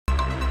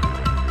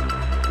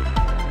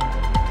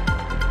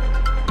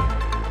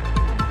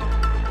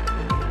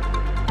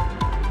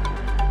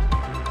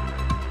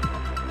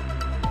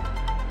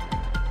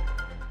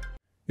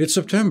It's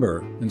September,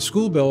 and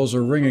school bells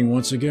are ringing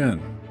once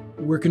again.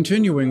 We're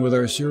continuing with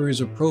our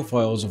series of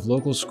profiles of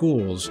local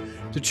schools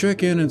to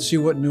check in and see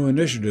what new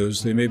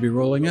initiatives they may be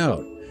rolling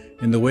out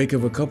in the wake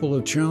of a couple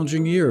of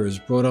challenging years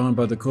brought on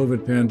by the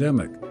COVID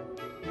pandemic.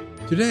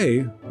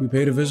 Today, we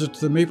paid a visit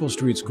to the Maple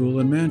Street School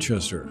in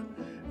Manchester,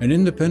 an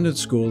independent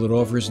school that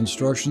offers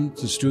instruction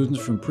to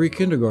students from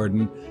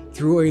pre-kindergarten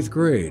through 8th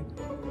grade.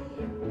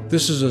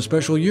 This is a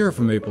special year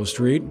for Maple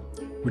Street,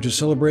 which is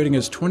celebrating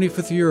its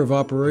 25th year of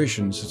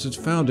operation since its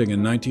founding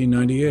in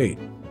 1998.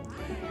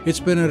 It's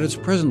been at its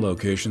present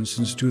location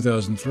since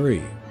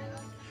 2003.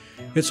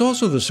 It's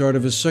also the start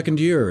of his second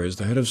year as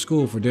the head of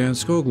school for Dan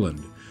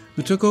Skoglund,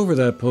 who took over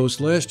that post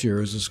last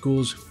year as the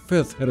school's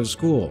 5th head of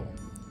school.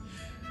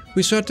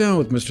 We sat down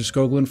with Mr.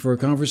 Skoglund for a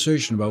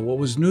conversation about what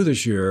was new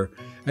this year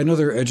and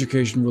other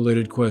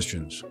education-related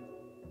questions.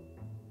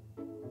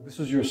 This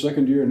is your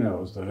second year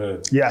now as the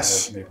head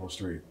at Maple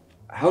Street.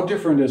 How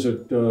different is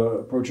it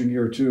approaching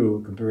year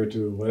two compared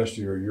to last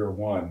year, year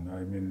one? I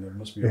mean, there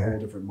must be a whole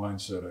different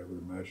mindset, I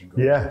would imagine,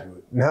 going into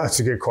it. No,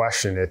 it's a good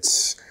question.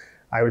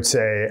 I would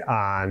say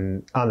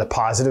on the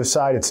positive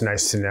side, it's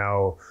nice to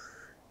know,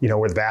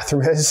 where the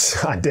bathroom is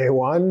on day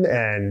one,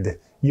 and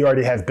you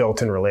already have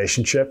built-in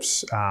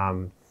relationships.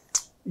 You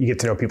get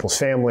to know people's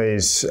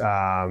families,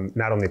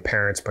 not only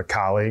parents, but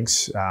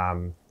colleagues.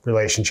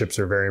 Relationships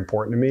are very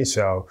important to me,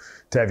 so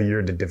to have a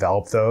year to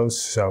develop those.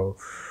 So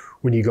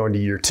when you go into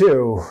year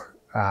two,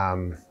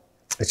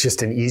 it's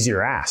just an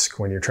easier ask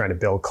when you're trying to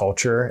build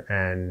culture,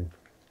 and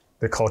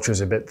the culture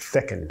is a bit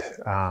thickened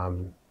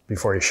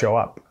before you show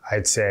up.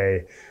 I'd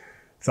say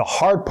the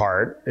hard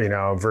part,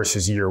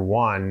 versus year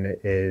one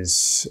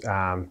is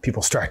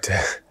people start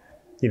to,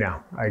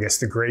 I guess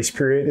the grace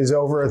period is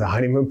over, the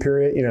honeymoon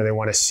period. They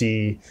want to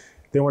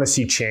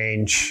see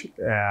change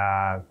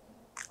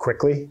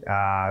quickly.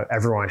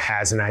 Everyone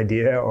has an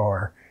idea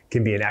or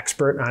can be an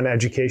expert on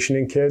education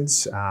in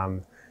kids.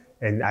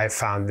 And I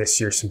found this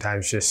year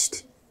sometimes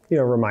just,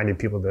 reminding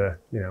people to,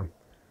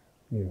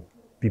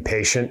 be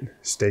patient,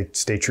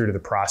 stay true to the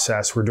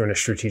process. We're doing a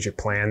strategic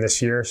plan this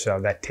year,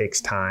 so that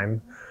takes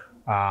time.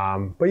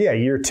 But yeah,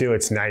 year two,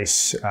 it's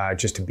nice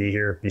just to be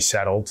here, be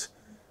settled,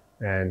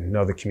 and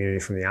know the community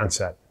from the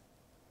onset.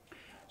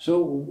 So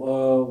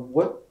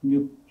what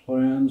new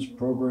plans,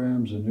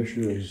 programs,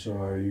 initiatives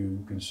are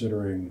you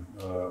considering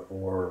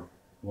or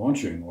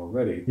launching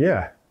already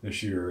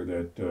this year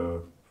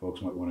that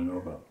folks might want to know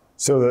about?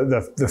 So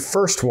the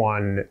first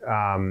one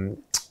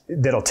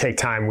that'll take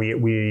time,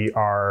 we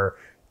are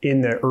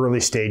in the early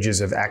stages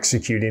of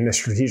executing a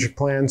strategic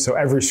plan. So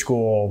every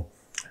school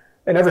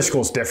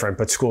is different,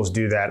 but schools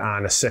do that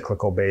on a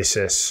cyclical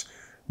basis.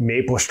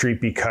 Maple Street,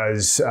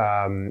 because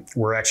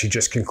we're actually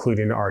just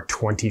concluding our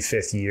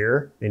 25th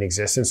year in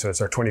existence, so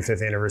it's our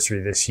 25th anniversary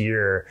this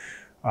year.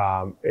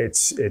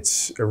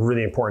 It's a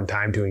really important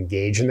time to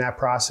engage in that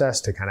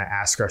process, to kind of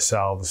ask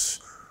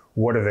ourselves,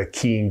 what are the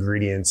key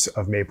ingredients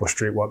of Maple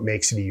Street? What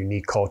makes it a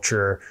unique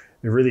culture?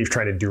 We're really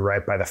trying to do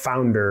right by the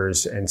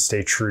founders and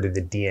stay true to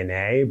the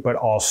DNA, but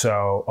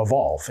also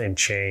evolve and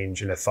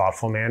change in a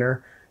thoughtful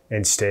manner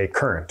and stay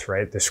current,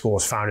 right? The school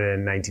was founded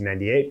in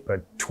 1998,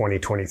 but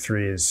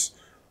 2023 is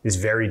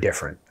very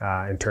different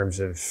in terms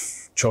of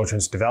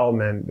children's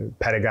development,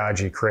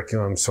 pedagogy,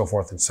 curriculum, so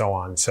forth and so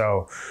on.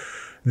 So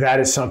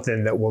that is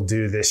something that we'll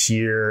do this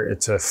year.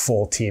 It's a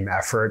full team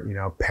effort.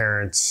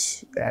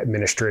 Parents,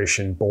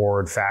 administration,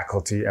 board,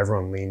 faculty,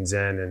 everyone leans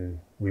in, and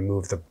we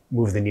move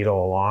the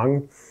needle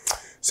along.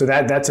 So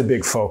that's a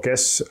big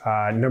focus.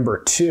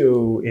 Number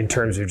two, in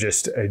terms of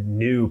just a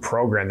new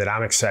program that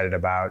I'm excited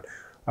about,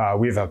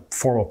 we have a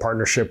formal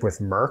partnership with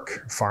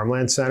Merck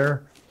Farmland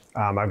Center.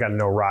 I've gotten to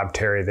know Rob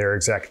Terry, their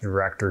executive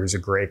director, who's a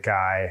great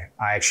guy.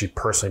 I actually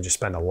personally just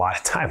spend a lot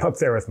of time up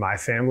there with my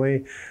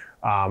family.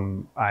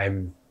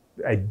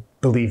 I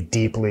believe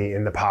deeply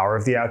in the power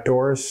of the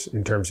outdoors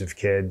in terms of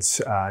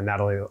kids, not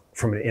only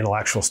from an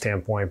intellectual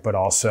standpoint, but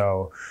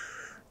also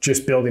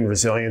just building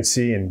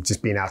resiliency and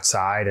just being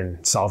outside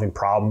and solving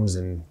problems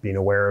and being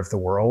aware of the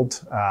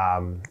world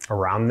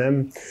around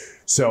them.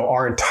 So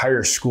our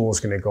entire school is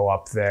going to go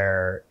up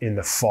there in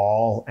the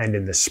fall and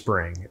in the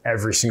spring,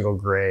 every single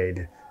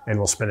grade, and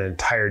we'll spend an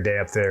entire day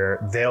up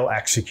there. They'll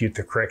execute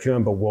the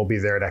curriculum, but we'll be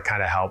there to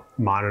kind of help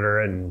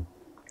monitor it and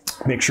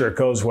make sure it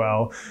goes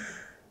well.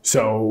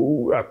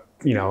 So,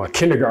 a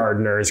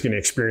kindergartner is going to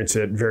experience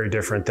it very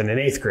different than an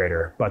 8th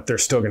grader, but they're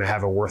still going to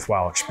have a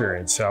worthwhile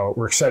experience. So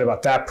we're excited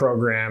about that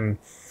program.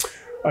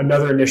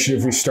 Another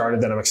initiative we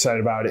started that I'm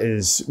excited about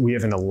is we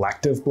have an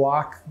elective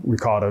block. We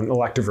call it an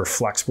elective or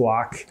flex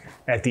block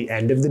at the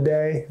end of the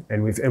day.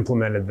 And we've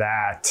implemented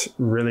that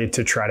really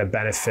to try to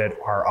benefit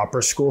our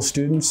upper school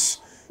students.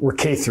 We're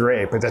K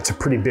through 8, but that's a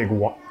pretty big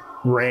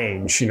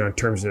range, in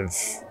terms of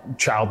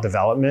child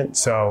development.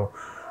 So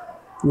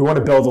we want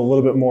to build a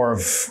little bit more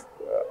of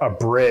a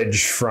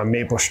bridge from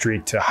Maple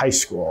Street to high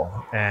school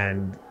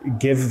and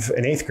give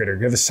an 8th grader,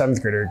 give a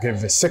 7th grader,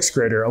 give a 6th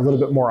grader a little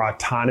bit more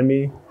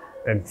autonomy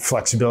and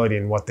flexibility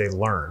in what they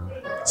learn.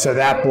 So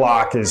that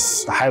block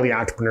is highly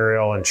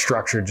entrepreneurial and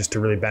structured just to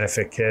really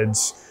benefit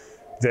kids.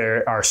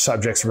 There are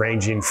subjects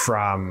ranging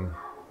from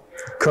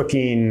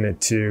cooking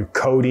to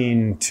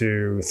coding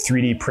to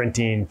 3D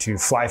printing to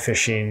fly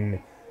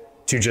fishing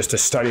to just a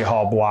study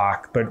hall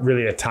block, but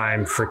really a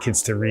time for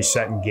kids to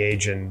reset,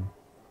 engage in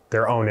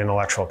their own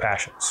intellectual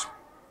passions.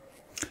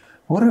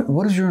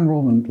 What is your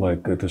enrollment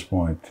like at this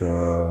point?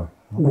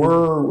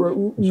 We're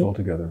all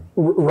together.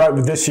 Right,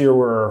 this year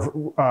we're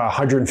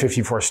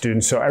 154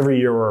 students. So every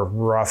year we're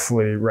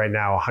roughly right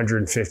now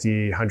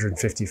 150,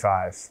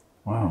 155.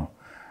 Wow.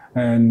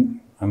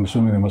 And I'm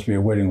assuming there must be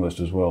a waiting list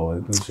as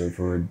well.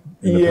 For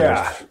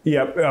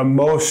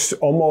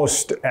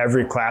almost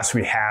every class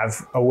we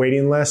have a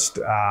waiting list.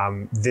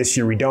 This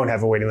year we don't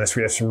have a waiting list.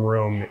 We have some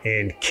room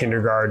in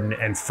kindergarten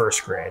and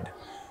first grade.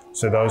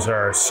 So those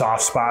are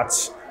soft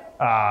spots.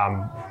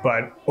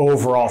 But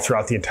overall,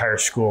 throughout the entire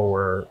school,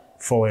 we're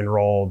fully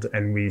enrolled,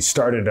 and we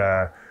started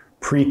a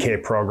pre-K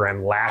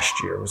program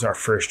last year. It was our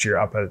first year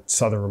up at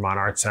Southern Vermont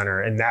Arts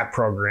Center, and that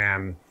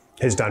program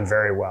has done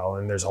very well,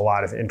 and there's a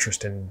lot of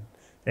interest and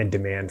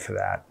demand for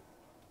that.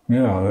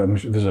 Yeah,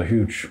 there's a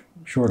huge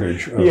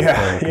shortage of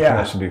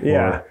capacity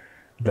for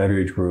that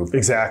age group.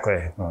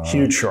 Exactly,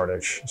 huge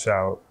shortage.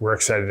 So we're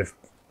excited to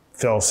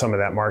fill some of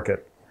that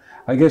market.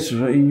 I guess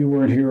you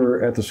weren't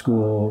here at the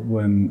school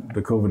when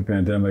the COVID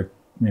pandemic,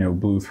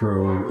 blew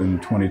through in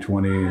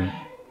 2020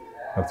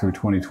 up through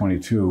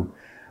 2022.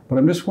 But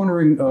I'm just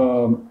wondering,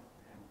 do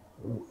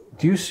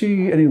you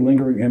see any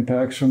lingering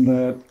impacts from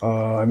that?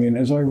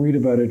 As I read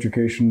about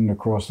education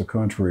across the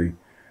country,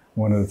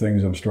 one of the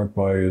things I'm struck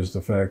by is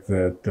the fact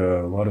that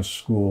a lot of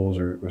schools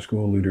or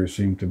school leaders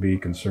seem to be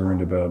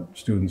concerned about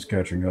students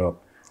catching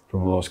up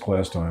from lost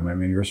class time.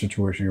 Your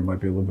situation here might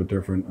be a little bit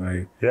different.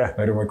 I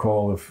don't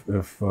recall if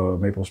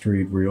Maple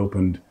Street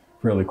reopened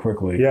fairly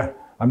quickly. Yeah.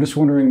 I'm just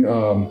wondering,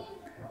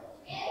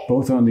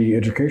 both on the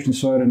education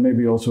side and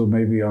maybe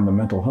on the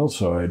mental health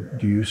side,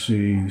 do you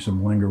see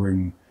some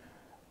lingering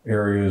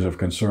areas of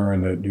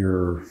concern that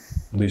you're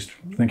at least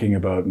thinking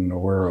about and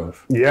aware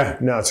of? Yeah,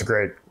 no, it's a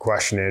great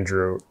question,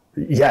 Andrew.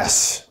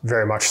 Yes,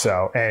 very much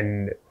so.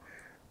 And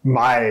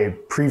my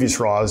previous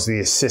role, I was the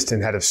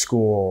assistant head of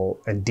school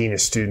and dean of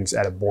students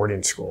at a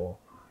boarding school.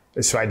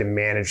 So I had to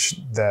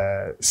manage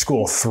the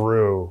school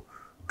through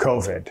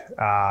COVID.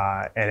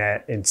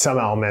 And in some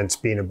elements,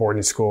 being a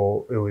boarding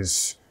school, it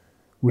was,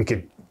 we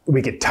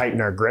could tighten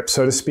our grip,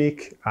 so to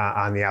speak,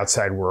 on the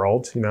outside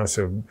world,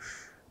 so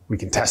we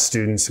can test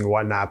students and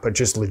whatnot, but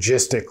just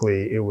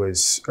logistically, it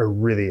was a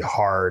really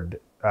hard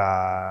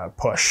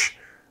push.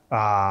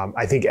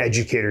 I think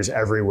educators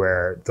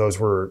everywhere, those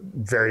were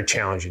very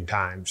challenging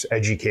times.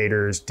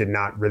 Educators did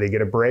not really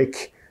get a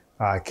break,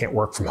 can't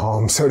work from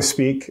home, so to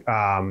speak.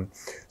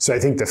 So I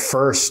think the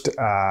first,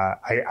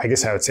 I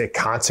guess I would say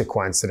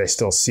consequence that I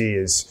still see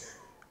is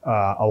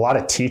a lot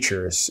of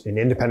teachers in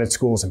independent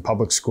schools and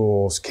public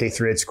schools,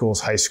 K-8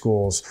 schools, high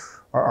schools,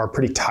 are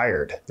pretty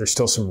tired. There's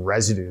still some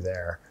residue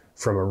there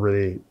from a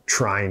really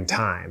trying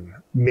time.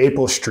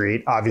 Maple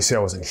Street, obviously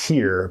I wasn't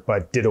here,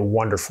 but did a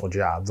wonderful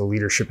job. The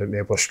leadership at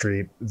Maple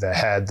Street, the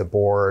head, the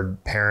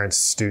board, parents,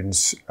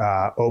 students,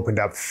 opened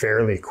up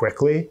fairly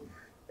quickly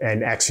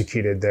and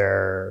executed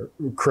their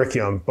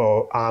curriculum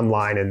both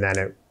online, and then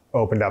it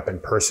opened up in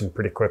person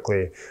pretty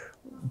quickly.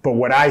 But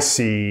what I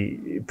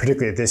see,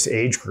 particularly at this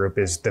age group,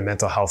 is the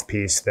mental health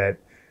piece that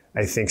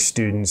I think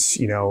students,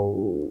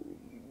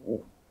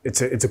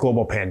 it's a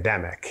global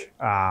pandemic.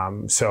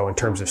 So in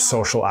terms of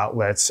social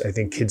outlets, I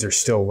think kids are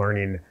still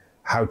learning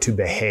how to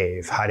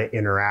behave, how to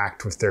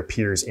interact with their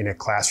peers in a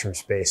classroom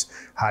space,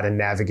 how to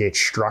navigate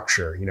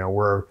structure.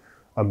 We're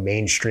a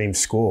mainstream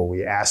school.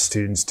 We ask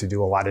students to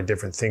do a lot of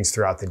different things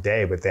throughout the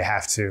day, but they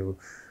have to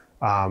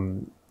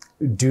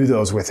do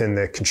those within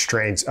the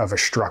constraints of a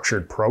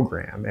structured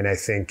program. And I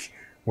think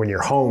when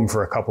you're home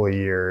for a couple of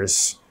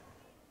years,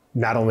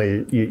 not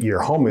only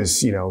your home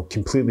is,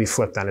 completely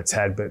flipped on its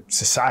head, but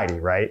society,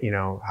 right?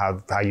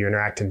 How you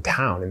interact in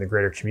town, in the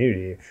greater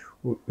community,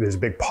 there's a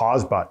big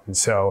pause button.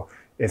 So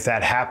if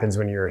that happens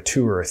when you're a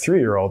 2 or a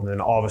 3-year-old, and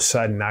then all of a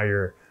sudden now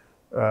you're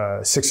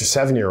a 6 or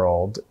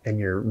 7-year-old and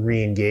you're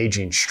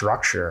re-engaging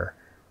structure,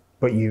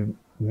 but you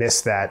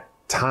miss that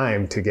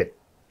time to get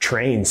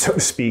trained, so to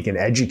speak, and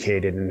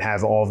educated, and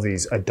have all of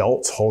these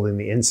adults holding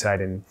the inside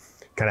and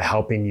kind of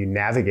helping you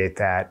navigate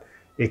that,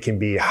 it can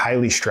be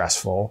highly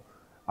stressful.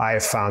 I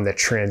have found that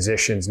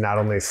transitions, not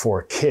only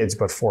for kids,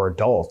 but for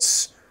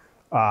adults,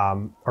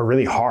 are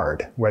really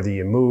hard. Whether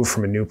you move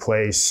from a new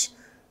place,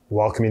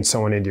 welcoming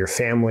someone into your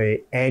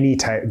family,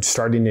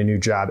 starting a new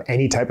job,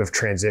 any type of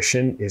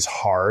transition is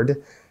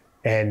hard.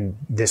 And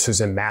this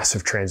was a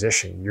massive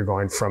transition. You're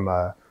going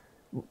from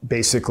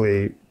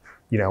basically,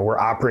 we're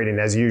operating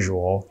as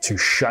usual to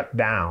shut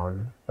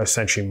down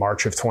essentially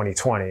March of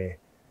 2020.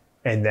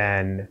 And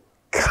then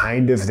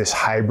kind of this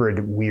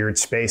hybrid weird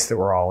space that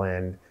we're all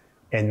in.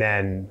 And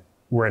then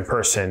we're in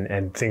person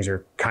and things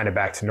are kind of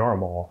back to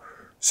normal.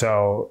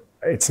 So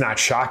it's not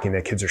shocking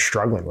that kids are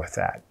struggling with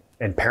that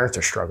and parents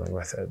are struggling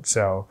with it.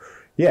 So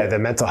yeah, the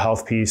mental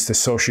health piece, the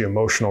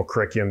socio-emotional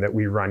curriculum that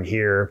we run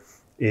here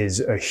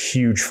is a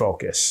huge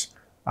focus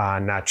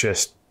on not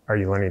just are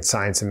you learning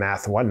science and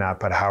math and whatnot,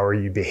 but how are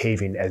you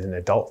behaving as an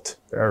adult,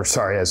 or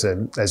sorry, as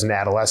an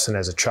adolescent,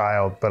 as a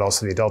child, but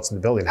also the adults in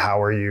the building?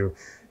 How are you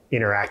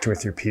interacting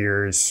with your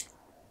peers,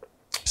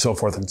 so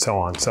forth and so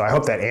on? So I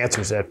hope that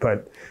answers it,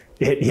 but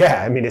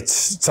I mean,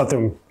 it's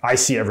something I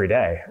see every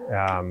day.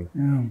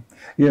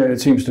 Yeah, it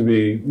seems to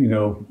be,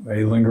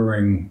 a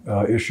lingering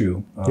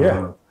issue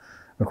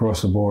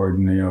across the board,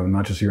 and,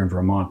 not just here in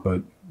Vermont,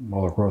 but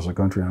all across the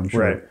country, I'm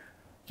sure. Right.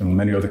 And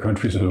many other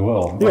countries as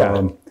well.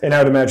 Yeah, and I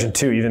would imagine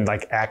too, even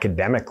like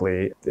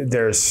academically,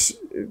 there's,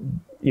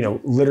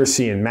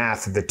 literacy and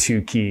math are the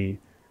two key,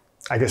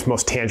 I guess,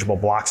 most tangible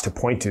blocks to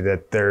point to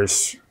that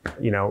there's,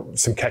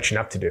 some catching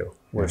up to do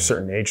with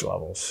certain age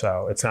levels.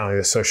 So it's not only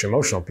the social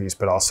emotional piece,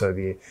 but also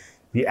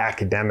the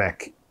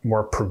academic,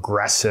 more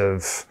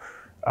progressive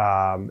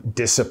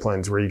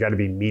disciplines where you got to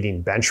be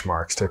meeting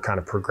benchmarks to kind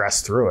of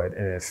progress through it.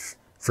 And if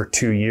for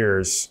 2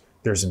 years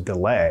there's a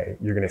delay,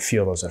 you're going to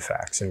feel those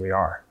effects, and we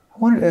are. I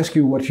wanted to ask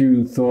you what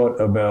you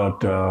thought about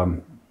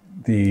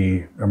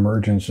the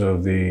emergence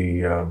of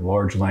the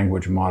large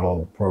language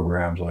model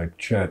programs like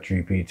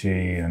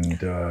ChatGPT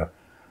and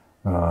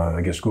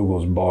I guess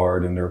Google's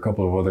Bard, and there are a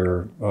couple of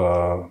other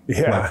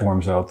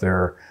platforms out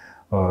there.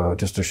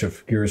 Just to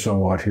shift gears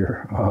somewhat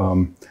here,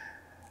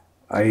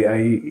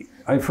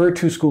 I've heard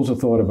two schools of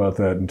thought about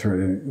that in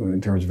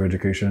terms of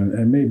education,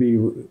 and maybe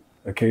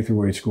a K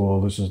through 8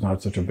 school, this is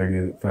not such a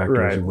big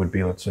factor as it would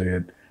be, let's say,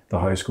 at the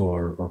high school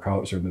or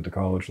college, certainly at the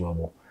college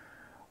level.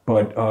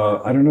 But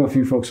I don't know if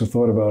you folks have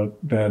thought about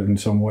that in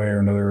some way or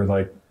another,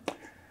 like,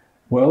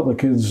 well, the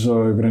kids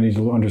are going to need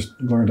to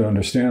learn to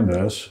understand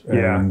this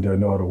and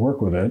know how to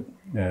work with it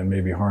and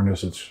maybe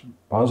harness its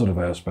positive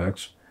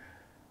aspects.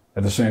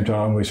 At the same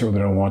time, we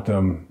certainly don't want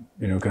them,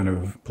 kind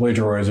of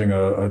plagiarizing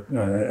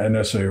an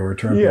essay or a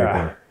term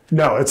paper.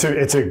 No, it's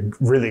a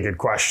really good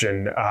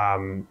question.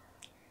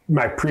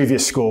 My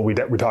previous school, we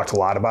talked a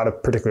lot about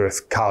it, particularly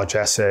with college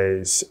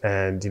essays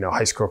and,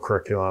 high school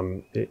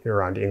curriculum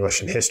around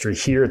English and history.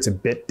 Here, it's a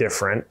bit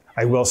different.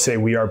 I will say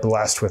we are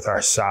blessed with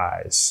our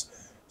size.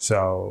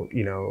 So,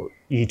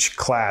 each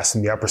class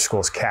in the upper school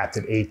is capped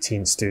at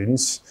 18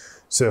 students.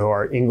 So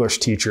our English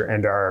teacher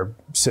and our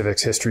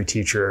civics history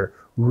teacher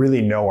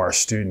really know our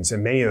students.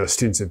 And many of those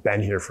students have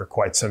been here for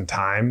quite some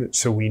time.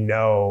 So we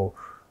know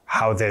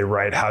how they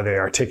write, how they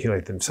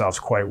articulate themselves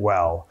quite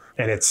well.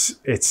 And it's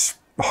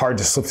hard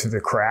to slip through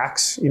the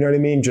cracks, you know what I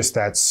mean? Just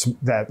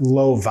that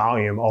low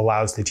volume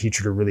allows the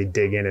teacher to really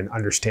dig in and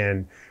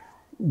understand,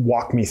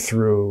 walk me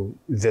through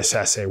this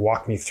essay,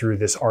 walk me through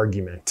this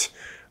argument.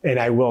 And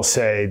I will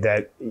say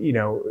that,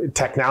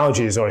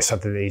 technology is always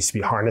something that needs to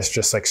be harnessed,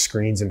 just like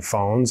screens and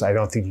phones. I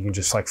don't think you can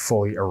just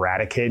fully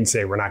eradicate and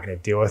say, we're not going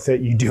to deal with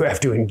it. You do have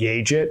to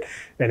engage it.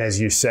 And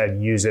as you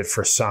said, use it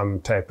for some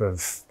type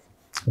of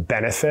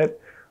benefit.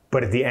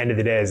 But at the end of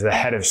the day, as the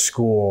head of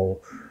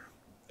school,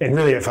 and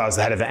really if I was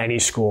the head of any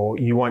school,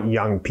 you want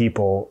young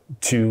people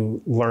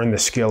to learn the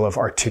skill of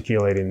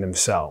articulating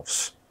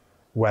themselves,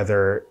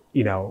 whether,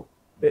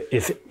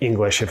 if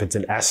English, if it's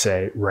an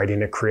essay,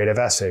 writing a creative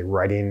essay,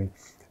 writing,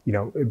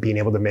 being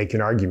able to make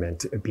an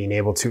argument, being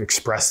able to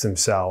express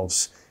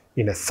themselves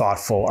in a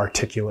thoughtful,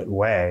 articulate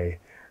way.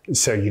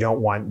 So you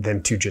don't want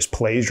them to just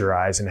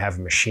plagiarize and have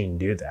a machine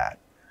do that.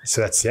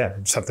 So that's,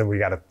 something we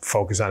got to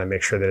focus on and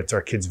make sure that it's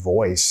our kids'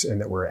 voice and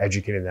that we're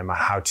educating them on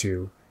how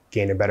to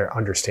gain a better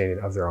understanding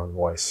of their own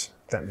voice,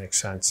 if that makes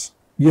sense.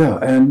 Yeah,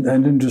 and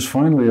then just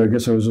finally, I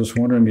guess I was just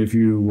wondering if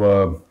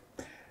you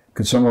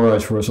could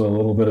summarize for us a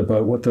little bit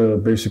about what the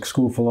basic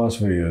school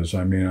philosophy is.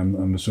 I mean,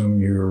 I'm assuming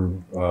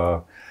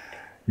your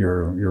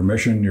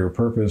mission, your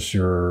purpose,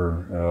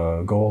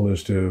 your goal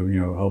is to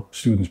help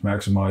students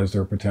maximize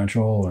their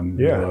potential and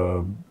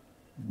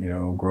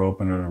grow up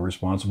in a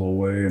responsible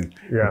way and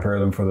prepare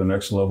them for the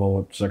next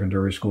level at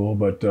secondary school.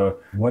 But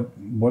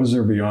what is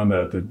there beyond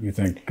that you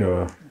think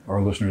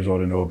our listeners ought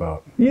to know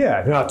about?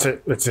 Yeah, no,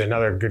 it's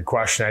another good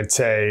question. I'd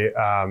say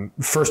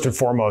first and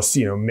foremost,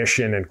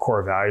 mission and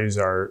core values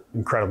are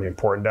incredibly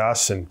important to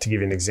us. And to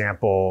give you an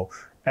example,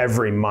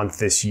 every month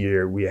this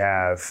year we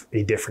have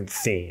a different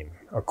theme,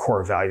 a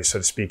core value, so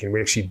to speak. And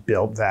we actually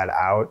built that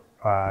out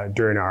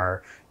during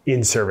our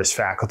in-service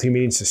faculty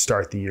meetings to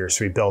start the year.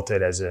 So we built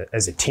it as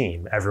a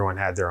team. Everyone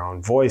had their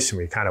own voice, and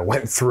we kind of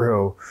went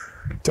through,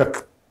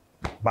 took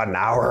about an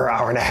hour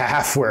and a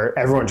half, where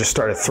everyone just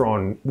started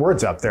throwing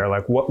words up there,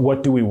 like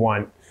what do we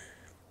want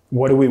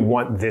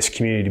this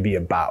community to be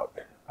about?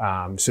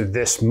 So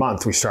this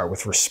month we start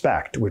with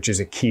respect, which is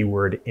a key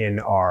word in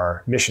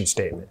our mission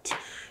statement.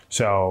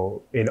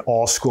 So in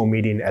all school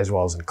meeting, as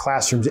well as in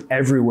classrooms,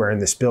 everywhere in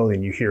this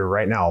building, you hear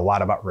right now a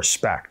lot about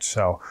respect.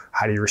 So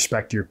how do you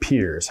respect your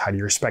peers? How do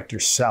you respect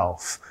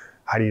yourself?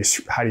 How do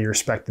you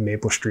respect the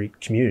Maple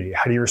Street community?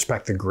 How do you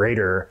respect the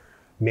greater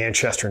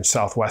Manchester and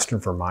Southwestern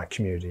Vermont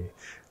community?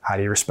 How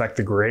do you respect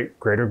the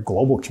greater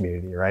global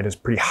community, right? It's a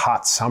pretty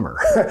hot summer.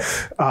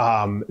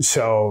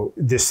 So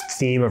this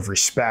theme of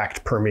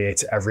respect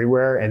permeates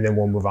everywhere, and then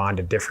we'll move on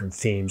to different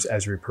themes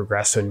as we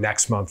progress. So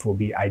next month will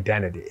be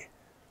identity.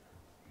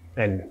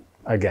 And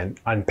again,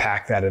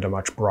 unpack that at a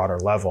much broader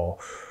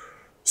level.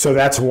 So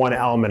that's one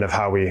element of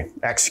how we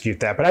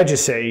execute that. But I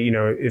just say,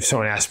 if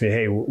someone asks me,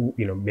 hey,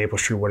 Maple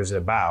Street, what is it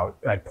about?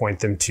 I'd point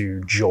them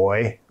to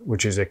joy,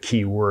 which is a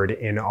key word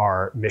in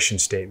our mission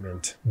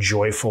statement,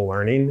 joyful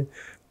learning.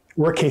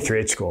 We're a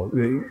K-8 school.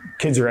 The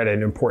kids are at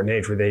an important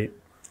age where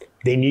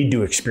they need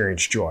to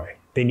experience joy.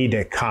 They need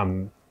to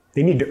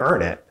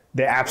earn it.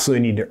 They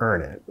absolutely need to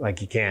earn it.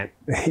 Like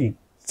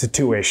it's a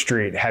two-way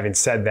street. Having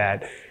said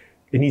that,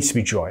 it needs to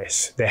be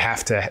joyous. They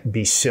have to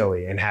be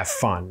silly and have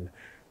fun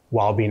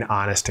while being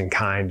honest and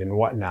kind and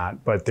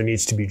whatnot, but there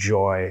needs to be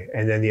joy.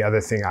 And then the other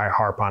thing I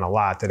harp on a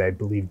lot that I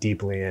believe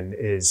deeply in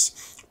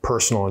is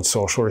personal and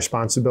social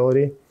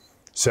responsibility.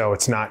 So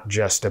it's not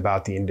just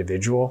about the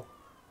individual,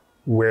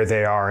 where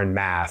they are in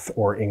math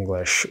or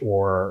English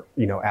or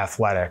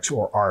athletics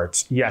or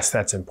arts. Yes,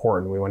 that's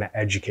important. We want to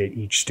educate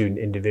each student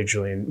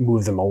individually and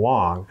move them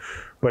along,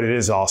 but it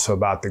is also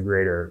about the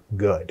greater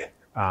good,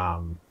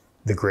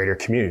 the greater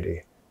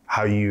community,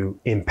 how you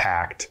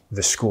impact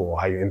the school,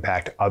 how you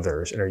impact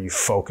others, and are you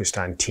focused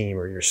on team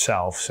or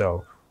yourself?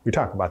 So we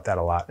talk about that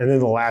a lot. And then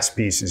the last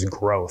piece is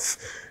growth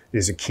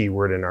is a key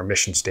word in our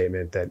mission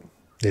statement, that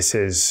this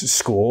is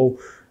school.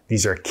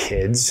 These are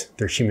kids.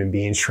 They're human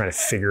beings trying to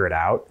figure it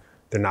out.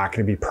 They're not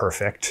going to be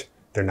perfect.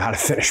 They're not a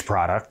finished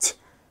product.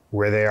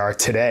 Where they are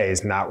today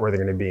is not where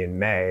they're going to be in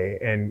May.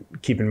 And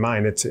keep in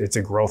mind, it's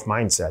a growth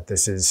mindset.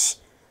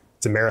 It's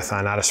a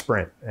marathon, not a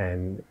sprint.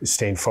 And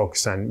staying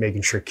focused on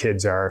making sure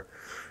kids are,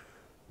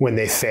 when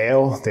they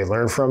fail, they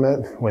learn from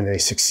it. When they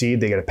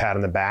succeed, they get a pat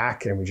on the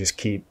back, and we just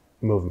keep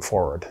moving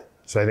forward.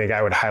 So I think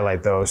I would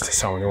highlight those to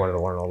someone who wanted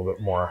to learn a little bit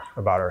more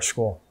about our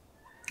school.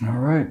 All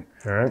right.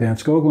 Dan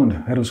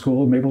Skoglund, head of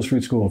school at Maple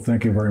Street School.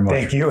 Thank you very much.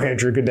 Thank you,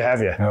 Andrew. Good to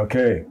have you.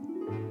 Okay.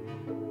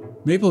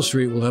 Maple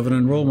Street will have an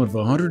enrollment of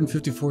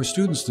 154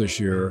 students this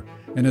year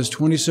and has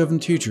 27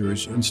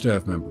 teachers and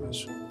staff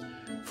members.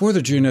 For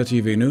the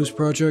GNAT-TV News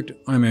Project,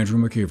 I'm Andrew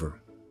McKeever.